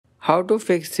How to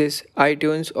fix this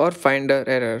iTunes or Finder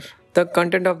error? The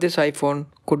content of this iPhone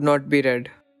could not be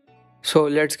read. So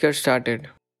let's get started.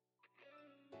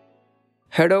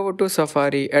 Head over to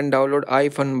Safari and download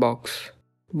iPhone box.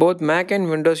 Both Mac and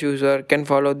Windows user can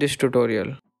follow this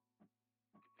tutorial.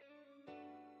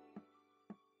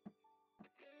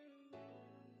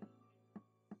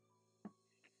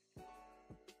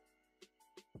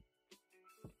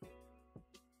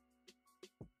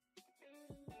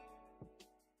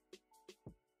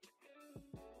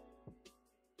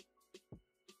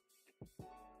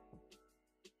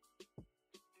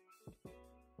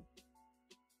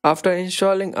 After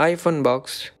installing iPhone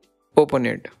box, open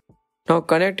it. Now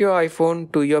connect your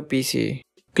iPhone to your PC.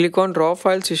 Click on raw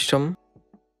file system,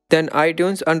 then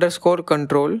iTunes underscore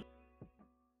control,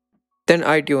 then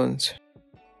iTunes,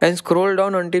 and scroll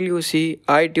down until you see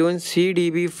iTunes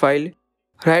CDB file.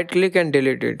 Right click and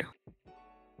delete it.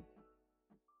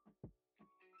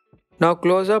 Now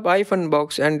close up iPhone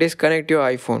box and disconnect your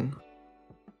iPhone.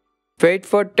 Wait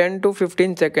for 10 to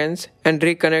 15 seconds and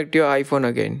reconnect your iPhone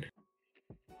again.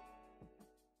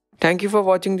 Thank you for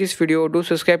watching this video. Do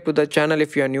subscribe to the channel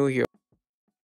if you are new here.